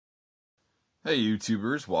Hey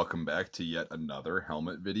YouTubers, welcome back to yet another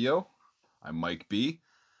helmet video. I'm Mike B.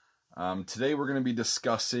 Today we're going to be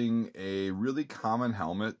discussing a really common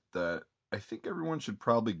helmet that I think everyone should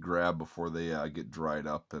probably grab before they get dried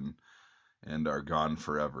up and are gone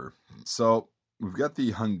forever. So we've got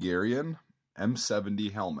the Hungarian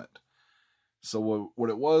M70 helmet. So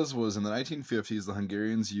what it was in the 1950s, the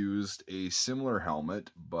Hungarians used a similar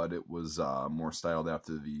helmet, but it was more styled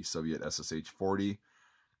after the Soviet SSH-40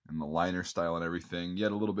 and the liner style and everything,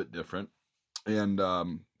 yet a little bit different. And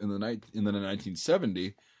in the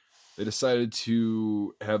 1970, they decided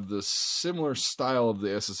to have the similar style of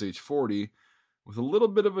the SSH-40 with a little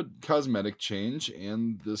bit of a cosmetic change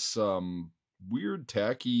and this weird,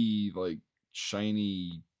 tacky, like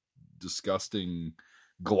shiny, disgusting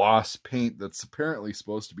gloss paint that's apparently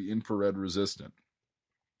supposed to be infrared resistant.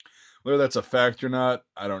 Whether that's a fact or not,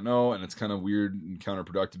 I don't know, and it's kind of weird and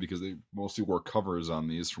counterproductive because they mostly wore covers on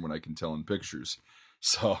these from what I can tell in pictures.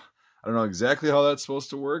 So I don't know exactly how that's supposed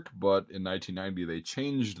to work, but in 1990 they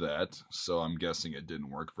changed that, so I'm guessing it didn't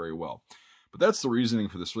work very well. But that's the reasoning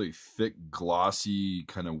for this really thick, glossy,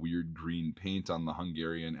 kind of weird green paint on the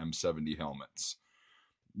Hungarian M70 helmets.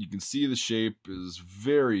 You can see the shape is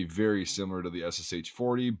very, very similar to the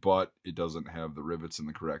SSH-40, but it doesn't have the rivets in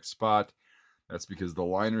the correct spot. That's because the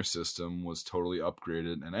liner system was totally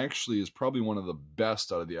upgraded and actually is probably one of the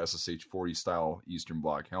best out of the SSH-40 style Eastern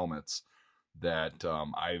Bloc helmets that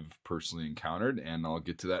I've personally encountered, and I'll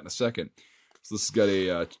get to that in a second. So this has got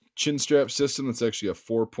a chin strap system that's actually a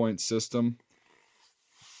 4-point system,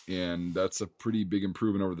 and that's a pretty big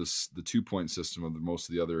improvement over the 2-point system of most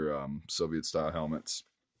of the other Soviet style helmets.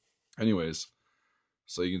 Anyways,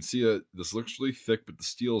 so you can see that this looks really thick, but the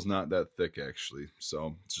steel is not that thick actually,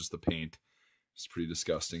 so it's just the paint. It's pretty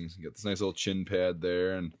disgusting. You got this nice little chin pad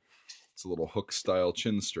there, and it's a little hook style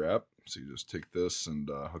chin strap. So you just take this and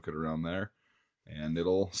hook it around there, and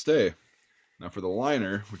it'll stay. Now for the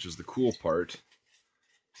liner, which is the cool part,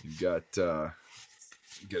 you've got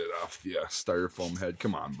get it off the styrofoam head.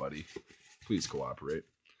 Come on, buddy, please cooperate.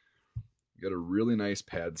 You got a really nice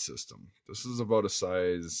pad system. This is about a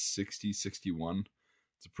size 60, 61.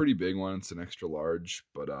 It's a pretty big one. It's an extra large,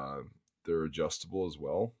 but they're adjustable as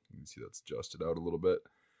well. You can see that's adjusted out a little bit.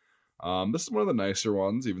 This is one of the nicer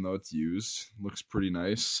ones, even though it's used. Looks pretty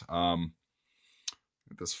nice.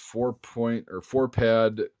 This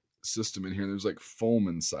 4-pad system in here. There's like foam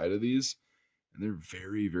inside of these, and they're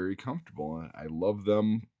very, very comfortable. I love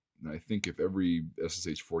them. And I think if every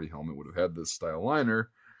SSH-40 helmet would have had this style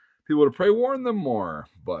liner, people would have probably worn them more.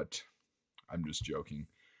 But I'm just joking.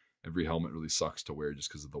 Every helmet really sucks to wear just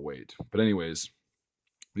because of the weight. But anyways,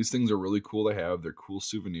 these things are really cool to have. They're cool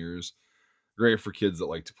souvenirs. Great for kids that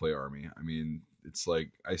like to play Army. I mean, it's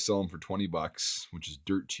like I sell them for $20, which is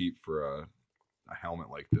dirt cheap for a helmet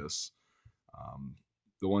like this.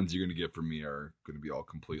 The ones you're going to get from me are going to be all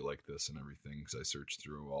complete like this and everything because I searched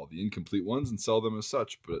through all the incomplete ones and sell them as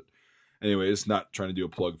such. But anyways, not trying to do a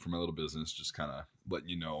plug for my little business, just kind of letting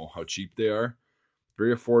you know how cheap they are.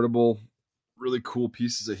 Very affordable, really cool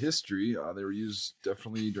pieces of history. They were used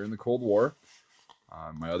definitely during the Cold War.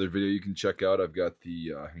 My other video you can check out, I've got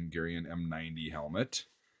the Hungarian M90 helmet,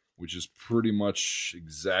 which is pretty much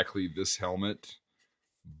exactly this helmet,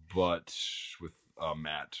 but with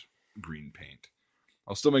matte green paint.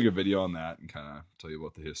 I'll still make a video on that and kind of tell you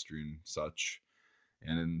about the history and such.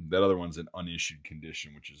 And then that other one's in unissued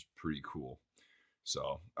condition, which is pretty cool.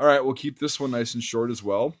 So, all right, we'll keep this one nice and short as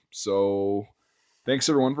well. So, thanks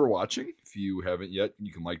everyone for watching. If you haven't yet,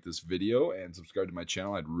 you can like this video and subscribe to my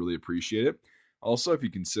channel. I'd really appreciate it. Also, if you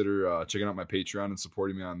consider checking out my Patreon and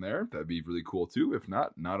supporting me on there, that'd be really cool too. If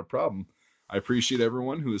not, not a problem. I appreciate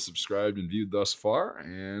everyone who has subscribed and viewed thus far,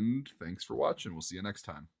 and thanks for watching. We'll see you next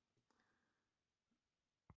time.